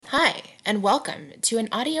Hi, and welcome to an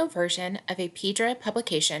audio version of a Pedra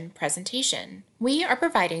publication presentation. We are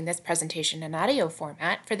providing this presentation in audio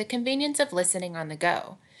format for the convenience of listening on the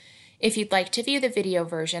go. If you'd like to view the video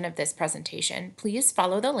version of this presentation, please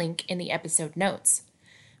follow the link in the episode notes.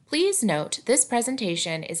 Please note this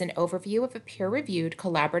presentation is an overview of a peer-reviewed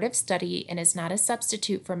collaborative study and is not a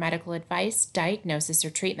substitute for medical advice, diagnosis, or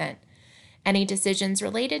treatment. Any decisions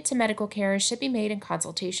related to medical care should be made in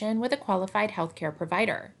consultation with a qualified healthcare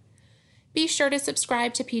provider. Be sure to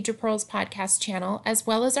subscribe to Pedra Pearl's podcast channel as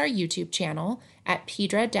well as our YouTube channel at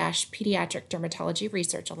Pedra-Pediatric Dermatology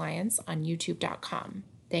Research Alliance on youtube.com.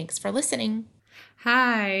 Thanks for listening.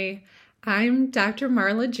 Hi, I'm Dr.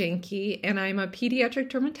 Marla Janke, and I'm a pediatric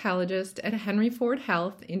dermatologist at Henry Ford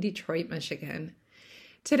Health in Detroit, Michigan.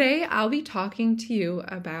 Today, I'll be talking to you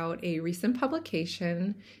about a recent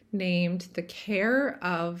publication named The Care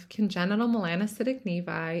of Congenital Melanocytic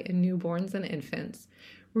Nevi in Newborns and Infants,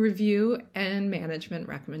 Review and Management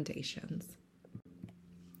Recommendations.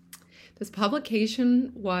 This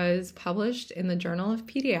publication was published in the Journal of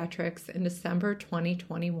Pediatrics in December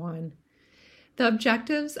 2021. The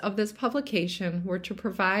objectives of this publication were to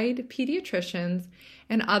provide pediatricians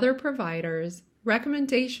and other providers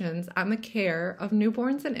recommendations on the care of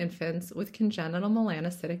newborns and infants with congenital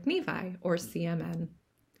melanocytic nevi, or CMN.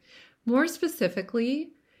 More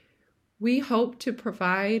specifically, we hope to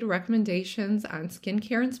provide recommendations on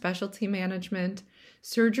skincare and specialty management,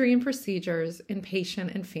 surgery and procedures, and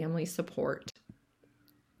patient and family support.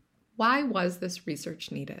 Why was this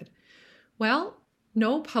research needed? Well,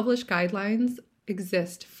 no published guidelines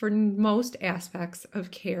exist for most aspects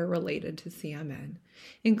of care related to CMN,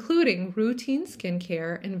 including routine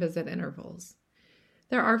skincare and visit intervals.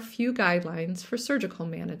 There are few guidelines for surgical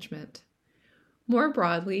management. More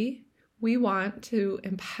broadly, we want to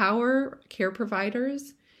empower care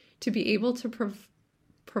providers to be able to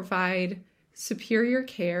provide superior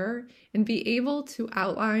care and be able to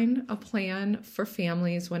outline a plan for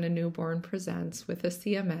families when a newborn presents with a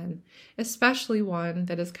CMN, especially one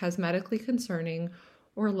that is cosmetically concerning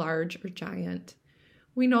or large or giant.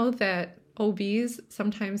 We know that OBs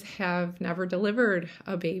sometimes have never delivered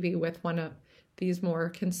a baby with one of these more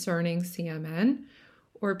concerning CMN,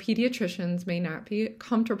 or pediatricians may not be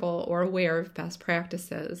comfortable or aware of best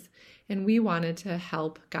practices, and we wanted to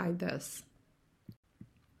help guide this.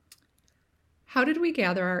 How did we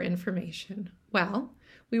gather our information? Well,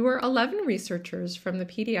 we were 11 researchers from the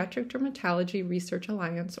Pediatric Dermatology Research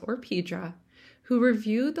Alliance, or PEDRA, who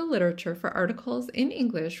reviewed the literature for articles in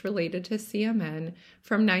English related to CMN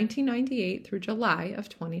from 1998 through July of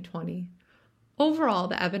 2020. Overall,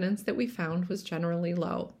 the evidence that we found was generally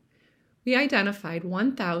low. We identified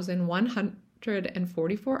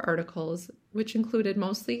 1,144 articles, which included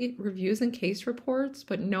mostly reviews and case reports,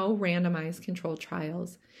 but no randomized controlled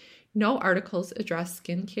trials. No articles addressed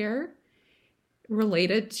skincare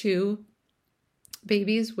related to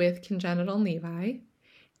babies with congenital nevi.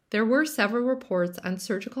 There were several reports on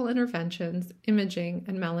surgical interventions, imaging,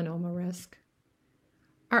 and melanoma risk.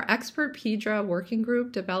 Our expert PEDRA working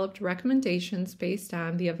group developed recommendations based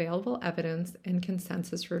on the available evidence and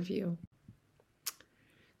consensus review.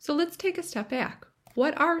 So let's take a step back.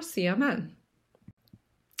 What are CMN?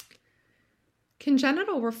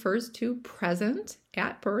 Congenital refers to present,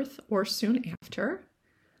 at birth, or soon after.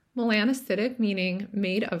 Melanocytic, meaning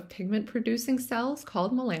made of pigment-producing cells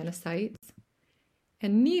called melanocytes.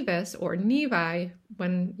 And nevus, or nevi,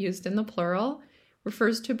 when used in the plural,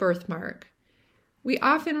 refers to birthmark. We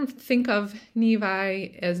often think of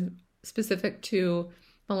nevi as specific to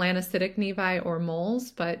melanocytic nevi or moles,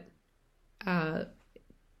 but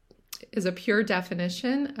as a pure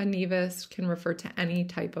definition, a nevus can refer to any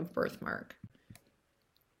type of birthmark.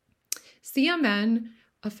 CMN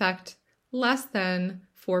affect less than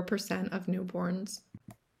 4% of newborns.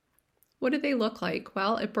 What do they look like?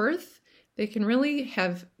 Well, at birth, they can really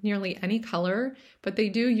have nearly any color, but they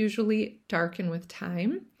do usually darken with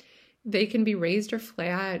time. They can be raised or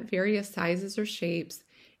flat, various sizes or shapes,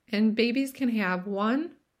 and babies can have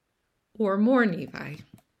one or more nevi.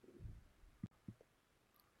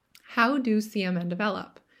 How do CMN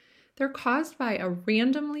develop? They're caused by a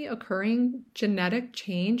randomly occurring genetic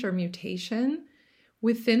change or mutation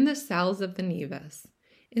within the cells of the nevus.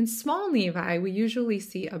 In small nevi, we usually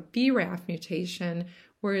see a BRAF mutation,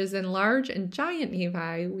 whereas in large and giant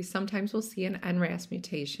nevi, we sometimes will see an NRAS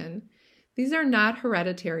mutation. These are not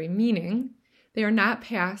hereditary, meaning they are not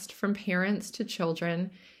passed from parents to children.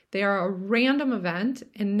 They are a random event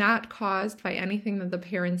and not caused by anything that the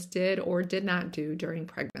parents did or did not do during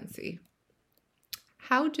pregnancy.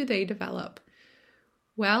 How do they develop?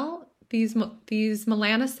 Well, these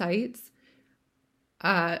melanocytes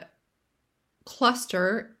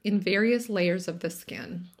cluster in various layers of the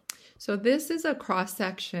skin. So this is a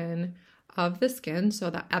cross-section of the skin, so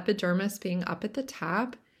the epidermis being up at the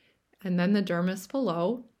top and then the dermis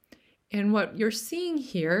below. And what you're seeing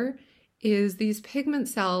here is these pigment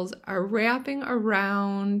cells are wrapping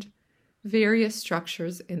around various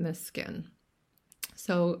structures in the skin.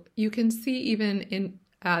 So you can see even in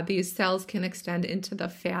these cells can extend into the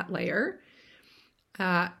fat layer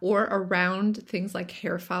or around things like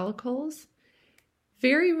hair follicles.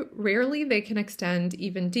 Very rarely they can extend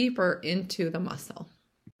even deeper into the muscle.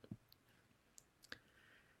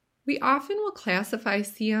 We often will classify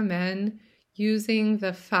CMN using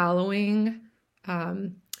the following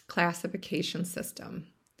classification system.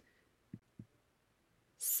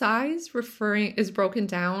 Size is broken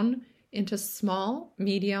down into small,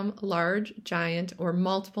 medium, large, giant, or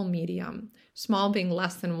multiple medium. Small being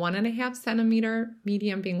less than 1.5 centimeter,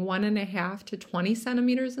 medium being 1.5 to 20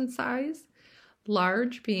 centimeters in size,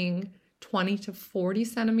 large being 20 to 40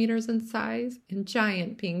 centimeters in size, and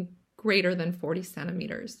giant being greater than 40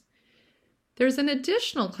 centimeters. There's an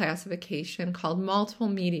additional classification called multiple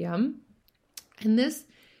medium, and this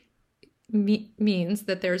means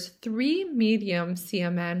that there's 3 medium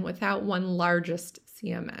CMN without one largest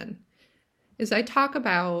CMN. As I talk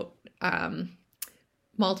about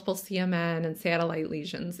multiple CMN and satellite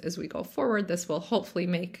lesions as we go forward, this will hopefully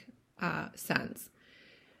make sense.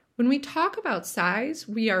 When we talk about size,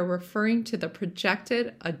 we are referring to the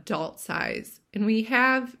projected adult size, and we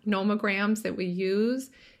have nomograms that we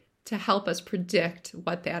use to help us predict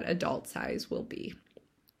what that adult size will be.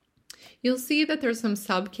 You'll see that there's some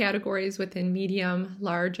subcategories within medium,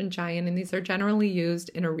 large, and giant, and these are generally used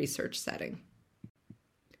in a research setting.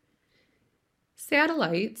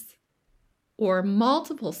 Satellites, or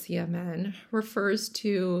multiple CMN, refers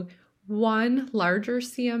to one larger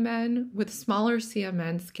CMN with smaller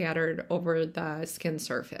CMN scattered over the skin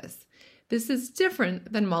surface. This is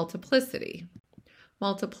different than multiplicity.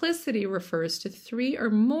 Multiplicity refers to 3 or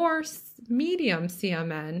more medium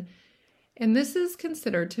CMN, and this is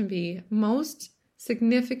considered to be most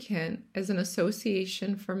significant as an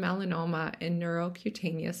association for melanoma and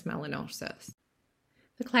neurocutaneous melanosis.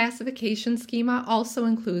 The classification schema also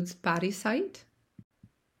includes body site,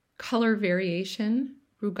 color variation,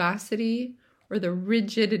 rugosity, or the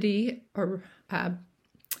rigidity or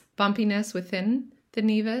bumpiness within the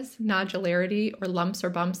nevus, nodularity or lumps or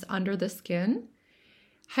bumps under the skin,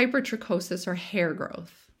 hypertrichosis or hair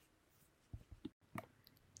growth.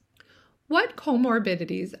 What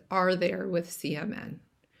comorbidities are there with CMN?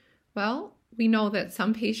 Well, we know that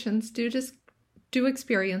some patients do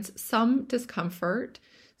experience some discomfort,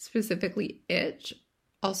 specifically itch,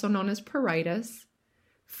 also known as pruritus,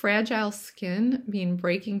 fragile skin, meaning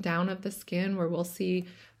breaking down of the skin, where we'll see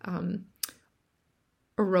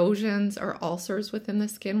erosions or ulcers within the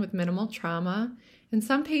skin with minimal trauma, and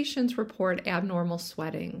some patients report abnormal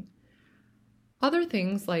sweating. Other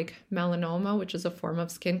things like melanoma, which is a form of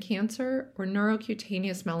skin cancer, or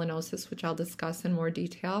neurocutaneous melanosis, which I'll discuss in more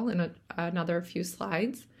detail in another few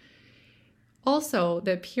slides. Also,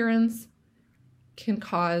 the appearance can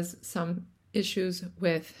cause some issues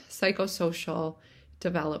with psychosocial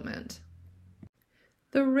development.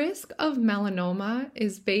 The risk of melanoma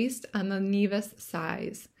is based on the nevus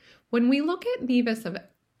size. When we look at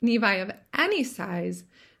nevi of any size,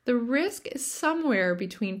 the risk is somewhere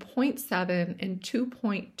between 0.7 and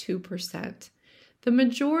 2.2%. The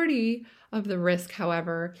majority of the risk,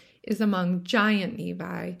 however, is among giant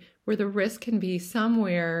nevi, where the risk can be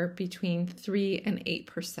somewhere between 3 and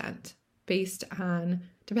 8%,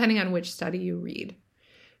 depending on which study you read.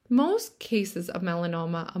 Most cases of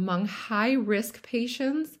melanoma among high-risk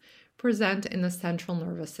patients present in the central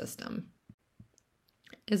nervous system,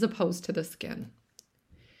 as opposed to the skin.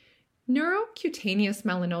 Neurocutaneous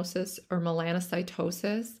melanosis, or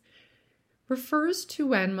melanocytosis, refers to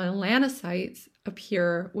when melanocytes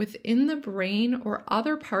appear within the brain or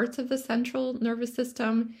other parts of the central nervous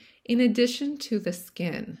system in addition to the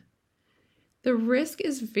skin. The risk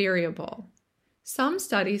is variable. Some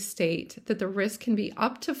studies state that the risk can be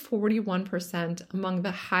up to 41% among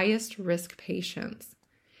the highest risk patients,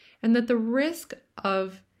 and that the risk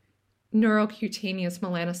of neurocutaneous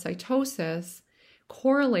melanocytosis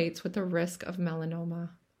correlates with the risk of melanoma.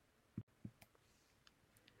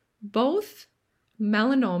 Both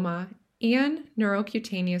melanoma and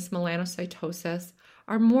neurocutaneous melanocytosis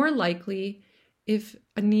are more likely if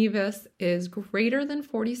a nevus is greater than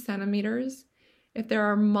 40 centimeters, if there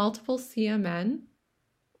are multiple CMN,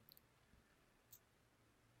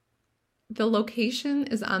 the location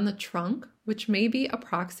is on the trunk, which may be a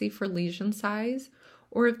proxy for lesion size,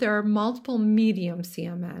 or if there are multiple medium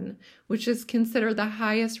CMN, which is considered the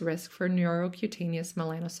highest risk for neurocutaneous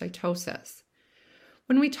melanocytosis.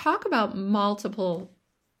 When we talk about multiple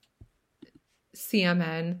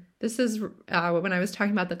CMN, this is when I was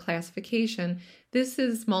talking about the classification, this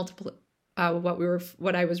is multiple,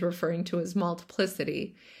 what I was referring to as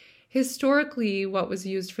multiplicity. Historically, what was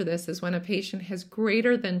used for this is when a patient has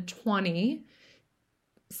greater than 20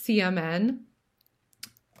 CMN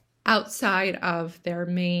outside of their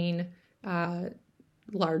main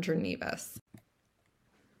larger nevus.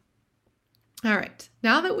 All right,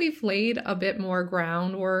 now that we've laid a bit more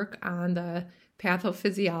groundwork on the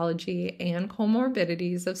pathophysiology and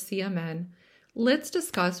comorbidities of CMN, let's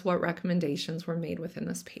discuss what recommendations were made within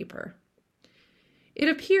this paper. It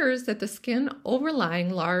appears that the skin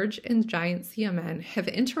overlying large and giant CMN have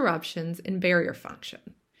interruptions in barrier function.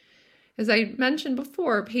 As I mentioned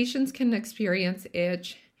before, patients can experience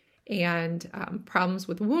itch and problems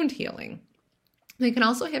with wound healing. They can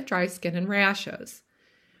also have dry skin and rashes.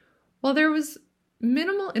 While there was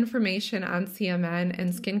minimal information on CMN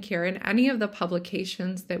and skincare in any of the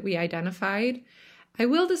publications that we identified, I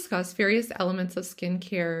will discuss various elements of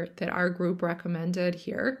skincare that our group recommended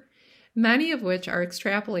here, many of which are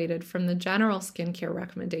extrapolated from the general skincare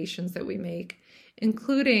recommendations that we make,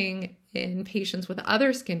 including in patients with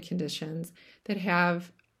other skin conditions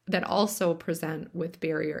that also present with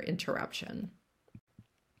barrier interruption.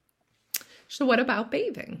 So what about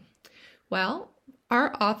bathing? Well,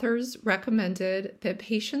 our authors recommended that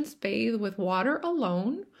patients bathe with water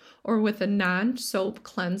alone or with a non-soap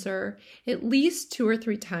cleanser at least 2 or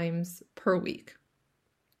 3 times per week.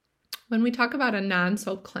 When we talk about a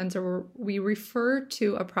non-soap cleanser, we refer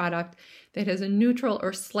to a product that has a neutral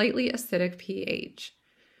or slightly acidic pH.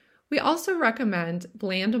 We also recommend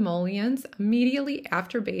bland emollients immediately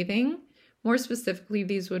after bathing. More specifically,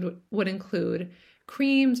 these would include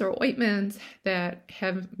creams or ointments that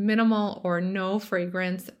have minimal or no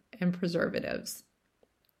fragrance and preservatives.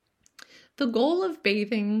 The goal of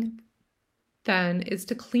bathing then is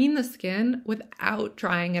to clean the skin without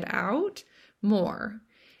drying it out more,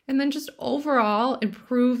 and then just overall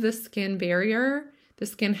improve the skin barrier, the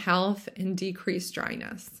skin health, and decrease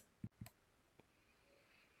dryness.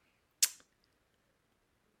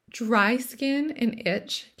 Dry skin and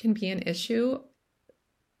itch can be an issue.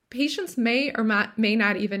 Patients may or may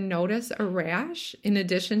not even notice a rash in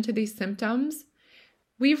addition to these symptoms.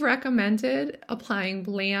 We've recommended applying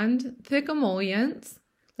bland, thick emollients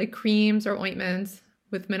like creams or ointments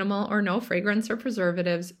with minimal or no fragrance or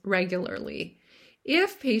preservatives regularly.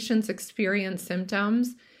 If patients experience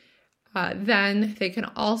symptoms, then they can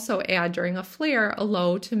also add during a flare a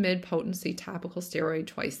low to mid-potency topical steroid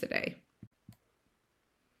twice a day.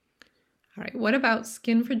 All right, what about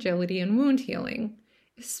skin fragility and wound healing?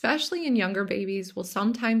 Especially in younger babies, we'll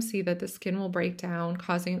sometimes see that the skin will break down,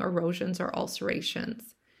 causing erosions or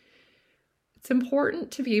ulcerations. It's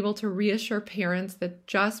important to be able to reassure parents that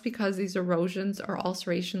just because these erosions or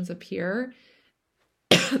ulcerations appear,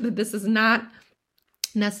 that this is not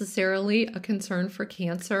necessarily a concern for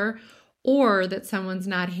cancer or that someone's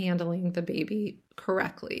not handling the baby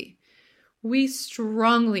correctly. We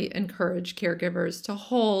strongly encourage caregivers to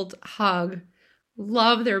hold, hug,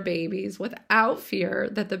 love their babies without fear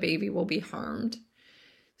that the baby will be harmed.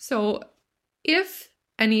 So if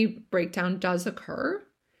any breakdown does occur,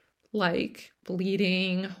 like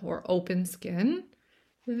bleeding or open skin,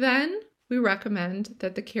 then we recommend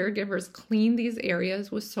that the caregivers clean these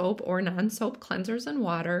areas with soap or non-soap cleansers and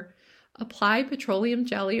water, apply petroleum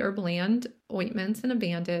jelly or bland ointments and a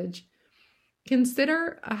bandage.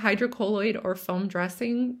 Consider a hydrocolloid or foam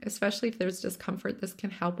dressing, especially if there's discomfort. This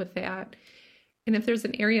can help with that. And if there's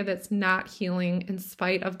an area that's not healing in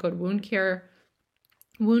spite of good wound care,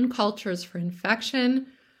 wound cultures for infection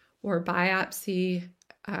or biopsy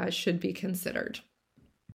should be considered.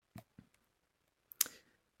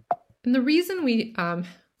 And the reason we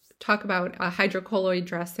talk about a hydrocolloid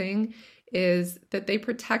dressing is that they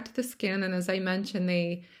protect the skin, and as I mentioned,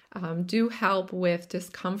 they do help with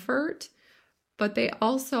discomfort, but they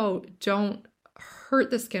also don't hurt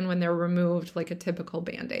the skin when they're removed like a typical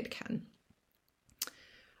Band-Aid can.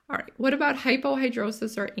 All right, what about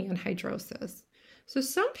hypohidrosis or anhidrosis? So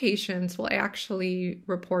some patients will actually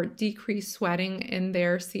report decreased sweating in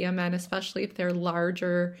their CMN, especially if they're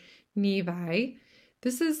larger nevi.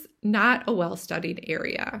 This is not a well-studied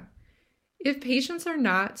area. If patients are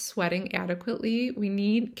not sweating adequately, we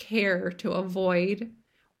need care to avoid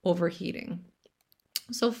overheating.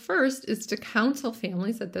 So first is to counsel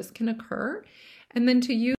families that this can occur, and then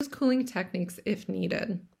to use cooling techniques if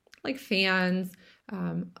needed, like fans,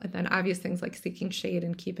 and then obvious things like seeking shade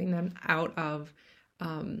and keeping them out of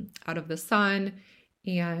out of the sun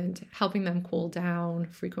and helping them cool down,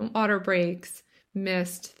 frequent water breaks,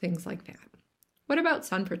 mist, things like that. What about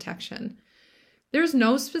sun protection? There's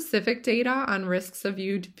no specific data on risks of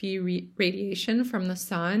UV radiation from the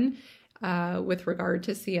sun with regard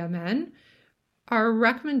to CMN. Our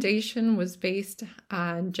recommendation was based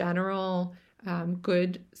on general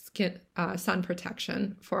good sun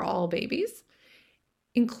protection for all babies,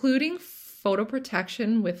 including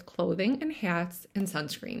photoprotection with clothing and hats and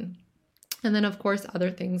sunscreen. And then, of course, other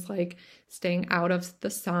things like staying out of the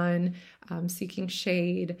sun, seeking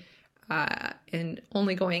shade, and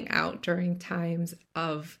only going out during times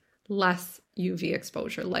of less UV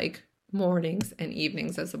exposure, like mornings and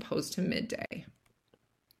evenings as opposed to midday.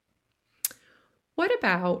 What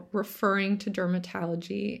about referring to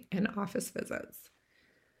dermatology and office visits?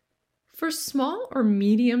 For small or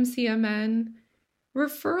medium CMN,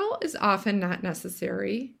 referral is often not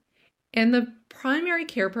necessary, and the primary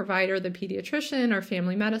care provider, the pediatrician or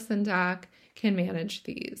family medicine doc, can manage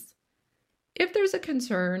these. If there's a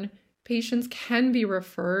concern, patients can be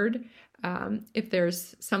referred if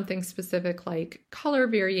there's something specific like color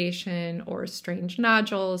variation or strange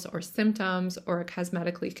nodules or symptoms or a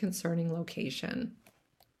cosmetically concerning location.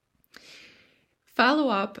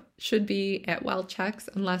 Follow-up should be at well checks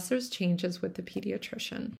unless there's changes with the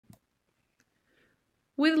pediatrician.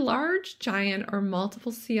 With large, giant, or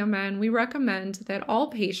multiple CMN, we recommend that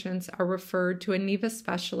all patients are referred to a nevus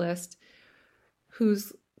specialist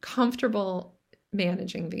who's comfortable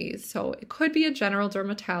managing these. So it could be a general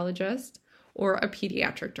dermatologist or a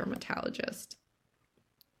pediatric dermatologist.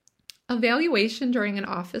 Evaluation during an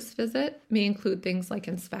office visit may include things like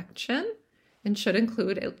inspection and should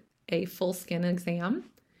include a full skin exam,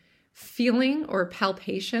 feeling or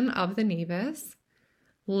palpation of the nevus,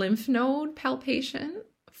 lymph node palpation,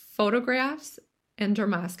 photographs, and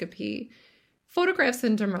dermoscopy. Photographs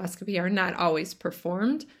and dermoscopy are not always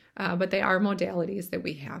performed, but they are modalities that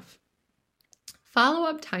we have.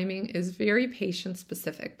 Follow-up timing is very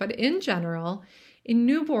patient-specific, but in general, in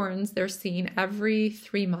newborns, they're seen every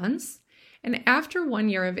 3 months, and after 1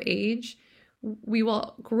 year of age, we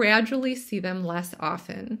will gradually see them less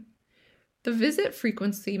often. The visit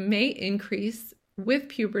frequency may increase with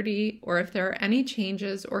puberty or if there are any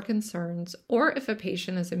changes or concerns or if a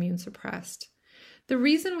patient is immune suppressed. The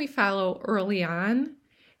reason we follow early on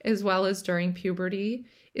as well as during puberty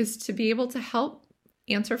is to be able to help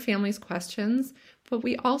answer families' questions, but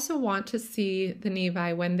we also want to see the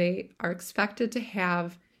nevi when they are expected to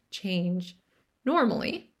have change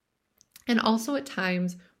normally, and also at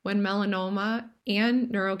times when melanoma and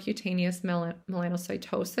neurocutaneous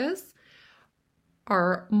melanocytosis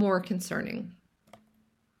are more concerning.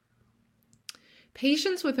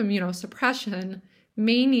 Patients with immunosuppression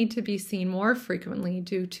may need to be seen more frequently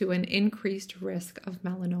due to an increased risk of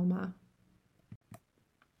melanoma.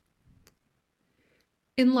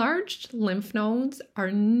 Enlarged lymph nodes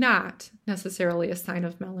are not necessarily a sign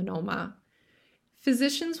of melanoma.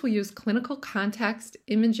 Physicians will use clinical context,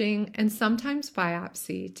 imaging, and sometimes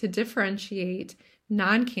biopsy to differentiate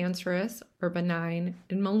non-cancerous or benign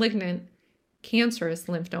and malignant cancerous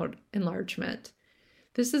lymph node enlargement.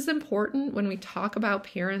 This is important when we talk about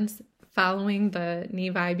parents following the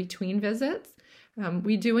nevi between visits.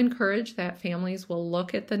 We do encourage that families will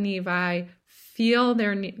look at the nevi, feel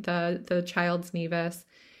the child's nevus,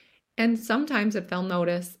 and sometimes if they'll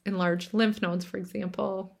notice enlarged lymph nodes, for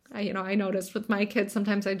example, I noticed with my kids,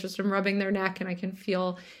 sometimes I just am rubbing their neck and I can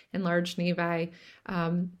feel enlarged nevi,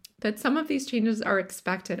 that some of these changes are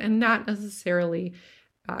expected and not necessarily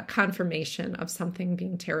confirmation of something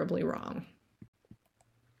being terribly wrong.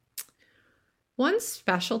 One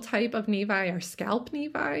special type of nevi are scalp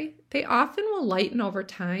nevi. They often will lighten over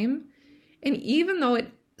time, and even though it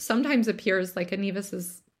sometimes appears like a nevus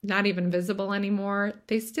is not even visible anymore,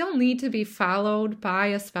 they still need to be followed by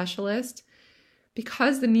a specialist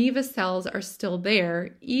because the nevus cells are still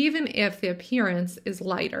there, even if the appearance is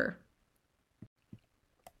lighter.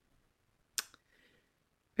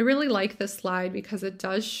 I really like this slide because it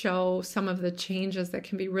does show some of the changes that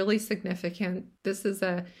can be really significant. This is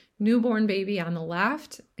a newborn baby on the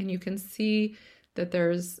left, and you can see that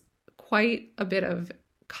there's quite a bit of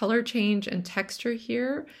color change and texture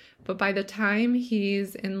here, but by the time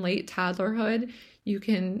he's in late toddlerhood, you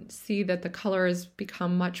can see that the color has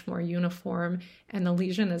become much more uniform and the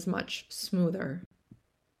lesion is much smoother.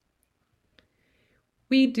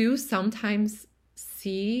 We do sometimes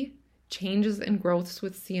see changes in growths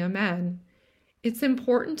with CMN. It's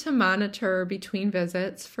important to monitor between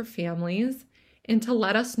visits for families and to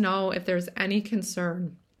let us know if there's any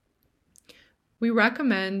concern. We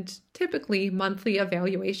recommend typically monthly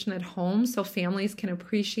evaluation at home so families can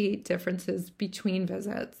appreciate differences between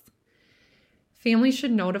visits. Families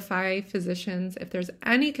should notify physicians if there's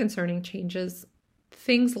any concerning changes,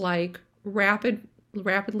 things like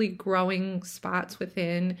rapidly growing spots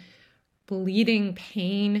within, bleeding,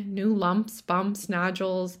 pain, new lumps, bumps,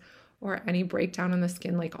 nodules, or any breakdown in the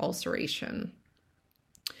skin like ulceration.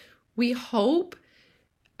 We hope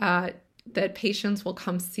that patients will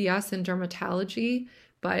come see us in dermatology,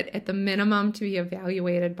 but at the minimum to be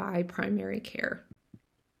evaluated by primary care.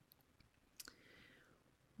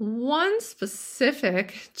 One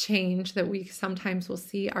specific change that we sometimes will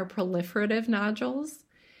see are proliferative nodules.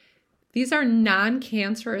 These are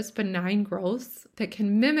non-cancerous benign growths that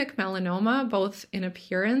can mimic melanoma both in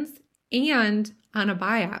appearance and on a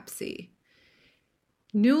biopsy.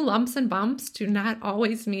 New lumps and bumps do not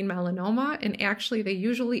always mean melanoma, and actually they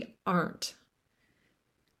usually aren't.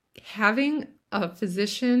 Having a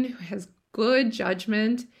physician who has good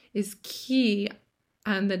judgment is key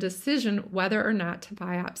on the decision whether or not to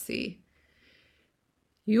biopsy.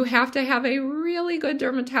 You have to have a really good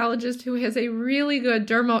dermatologist who has a really good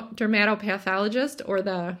dermatopathologist, or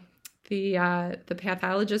the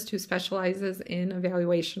pathologist who specializes in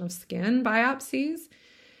evaluation of skin biopsies,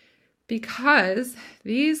 because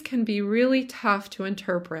these can be really tough to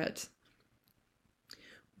interpret.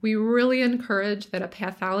 We really encourage that a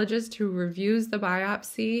pathologist who reviews the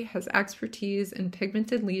biopsy has expertise in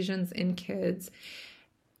pigmented lesions in kids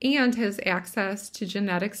and has access to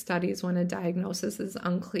genetic studies when a diagnosis is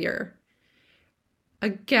unclear.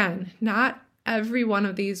 Again, not every one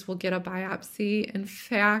of these will get a biopsy. In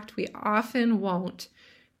fact, we often won't.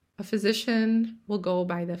 A physician will go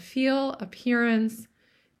by the feel, appearance,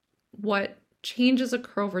 what changes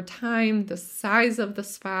occur over time, the size of the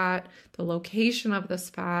spot, the location of the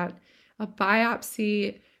spot. A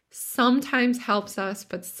biopsy sometimes helps us,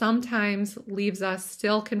 but sometimes leaves us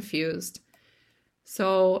still confused.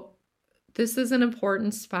 So this is an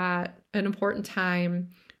important spot, an important time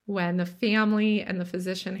when the family and the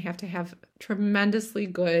physician have to have tremendously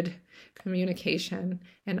good communication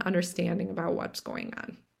and understanding about what's going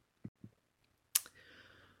on.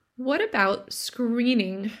 What about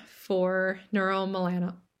screening for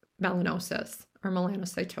neuromelanosis or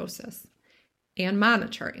melanocytosis and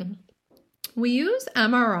monitoring? We use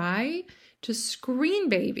MRI to screen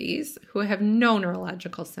babies who have no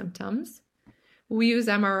neurological symptoms. We use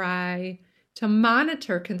MRI to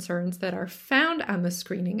monitor concerns that are found on the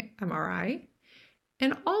screening MRI,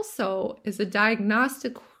 and also as a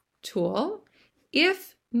diagnostic tool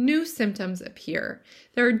if new symptoms appear.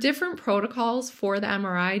 There are different protocols for the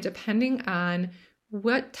MRI depending on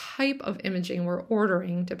what type of imaging we're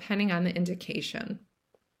ordering, depending on the indication.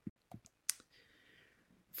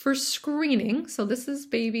 For screening, so this is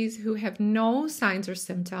babies who have no signs or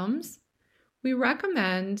symptoms, we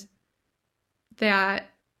recommend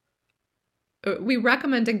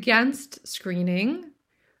against screening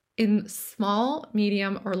in small,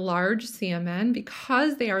 medium, or large CMN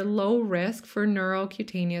because they are low risk for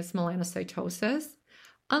neurocutaneous melanocytosis,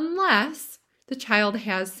 unless the child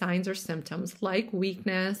has signs or symptoms like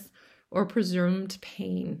weakness or presumed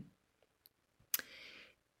pain.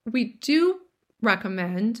 We do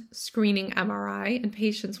recommend screening MRI in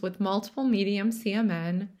patients with multiple medium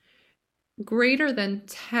CMN, greater than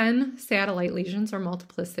 10 satellite lesions or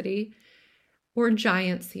multiplicity, or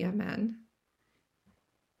giant CMN.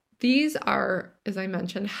 These are, as I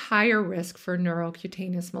mentioned, higher risk for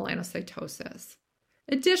neurocutaneous melanocytosis.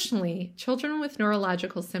 Additionally, children with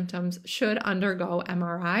neurological symptoms should undergo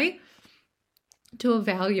MRI to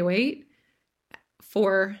evaluate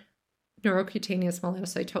for neurocutaneous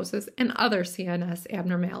melanocytosis and other CNS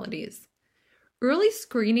abnormalities. Early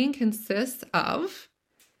screening consists of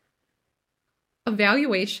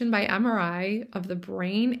evaluation by MRI of the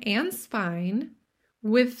brain and spine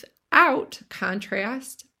without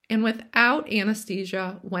contrast and without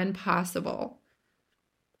anesthesia when possible.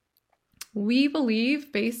 We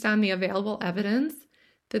believe, based on the available evidence,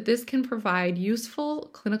 that this can provide useful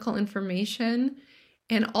clinical information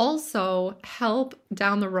and also help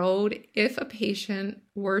down the road if a patient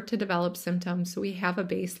were to develop symptoms, so we have a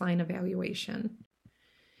baseline evaluation.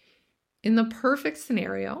 In the perfect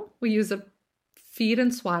scenario, we use a feed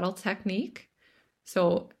and swaddle technique,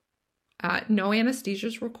 so no anesthesia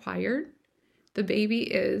is required. The baby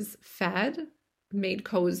is fed, made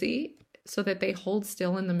cozy, so that they hold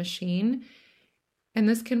still in the machine. And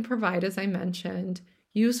this can provide, as I mentioned,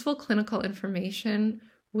 useful clinical information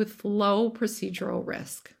with low procedural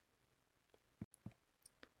risk.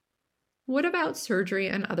 What about surgery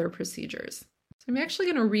and other procedures? So I'm actually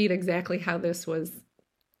going to read exactly how this was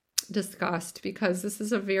discussed because this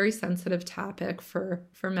is a very sensitive topic for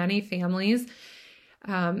many families,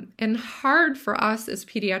 and hard for us as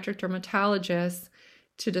pediatric dermatologists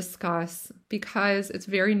to discuss because it's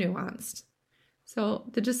very nuanced. So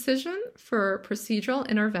the decision for procedural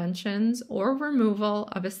interventions or removal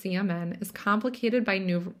of a CMN is complicated by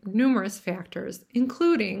numerous factors,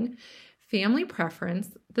 including family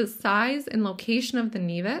preference, the size and location of the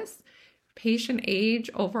nevus, patient age,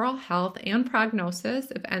 overall health, and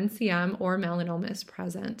prognosis if NCM or melanoma is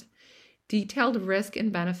present. Detailed risk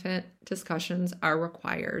and benefit discussions are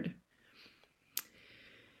required.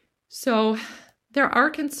 So there are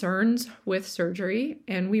concerns with surgery,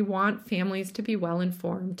 and we want families to be well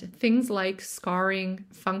informed. Things like scarring,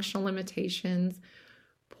 functional limitations,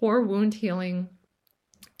 poor wound healing,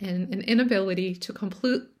 and an inability to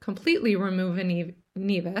completely remove a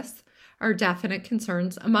nevus are definite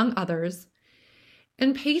concerns, among others.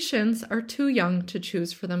 And patients are too young to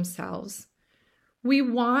choose for themselves. We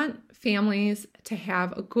want families to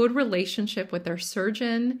have a good relationship with their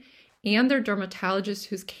surgeon and their dermatologist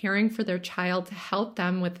who's caring for their child to help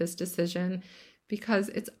them with this decision, because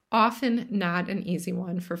it's often not an easy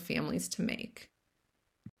one for families to make.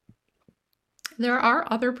 There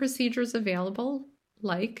are other procedures available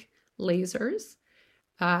like lasers,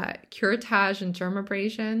 curettage, and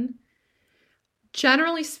dermabrasion.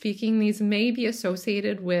 Generally speaking, these may be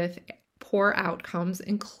associated with poor outcomes,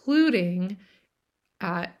 including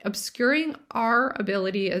obscuring our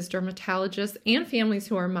ability as dermatologists and families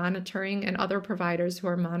who are monitoring and other providers who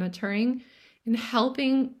are monitoring in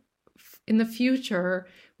helping in the future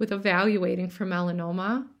with evaluating for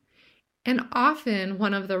melanoma. And often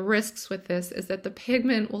one of the risks with this is that the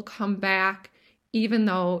pigment will come back even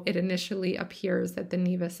though it initially appears that the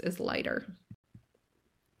nevus is lighter.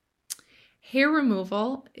 Hair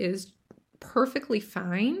removal is perfectly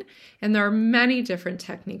fine, and there are many different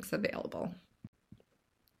techniques available.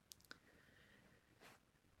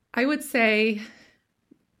 I would say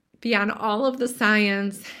beyond all of the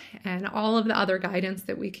science and all of the other guidance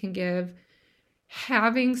that we can give,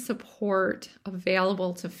 having support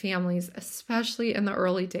available to families, especially in the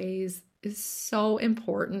early days, is so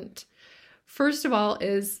important. First of all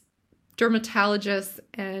is dermatologists,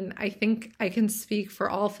 and I think I can speak for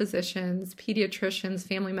all physicians, pediatricians,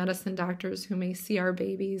 family medicine doctors who may see our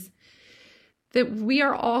babies, that we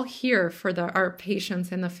are all here for our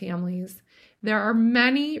patients and the families. There are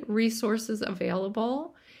many resources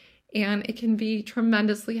available, and it can be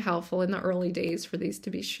tremendously helpful in the early days for these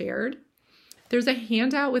to be shared. There's a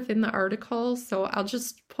handout within the article, so I'll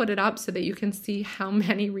just put it up so that you can see how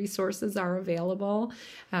many resources are available,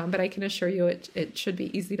 but I can assure you it should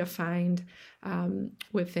be easy to find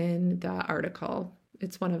within the article.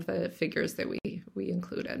 It's one of the figures that we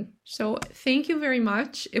included. So thank you very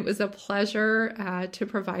much. It was a pleasure to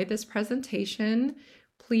provide this presentation.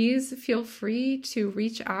 Please feel free to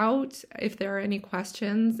reach out if there are any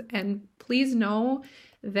questions, and please know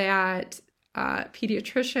that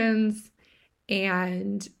pediatricians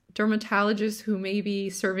and dermatologists who may be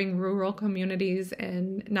serving rural communities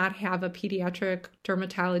and not have a pediatric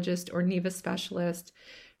dermatologist or nevus specialist,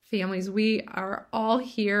 families, we are all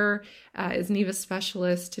here as nevus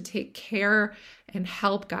specialists to take care and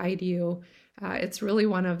help guide you. It's really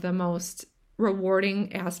one of the most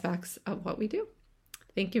rewarding aspects of what we do.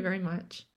 Thank you very much.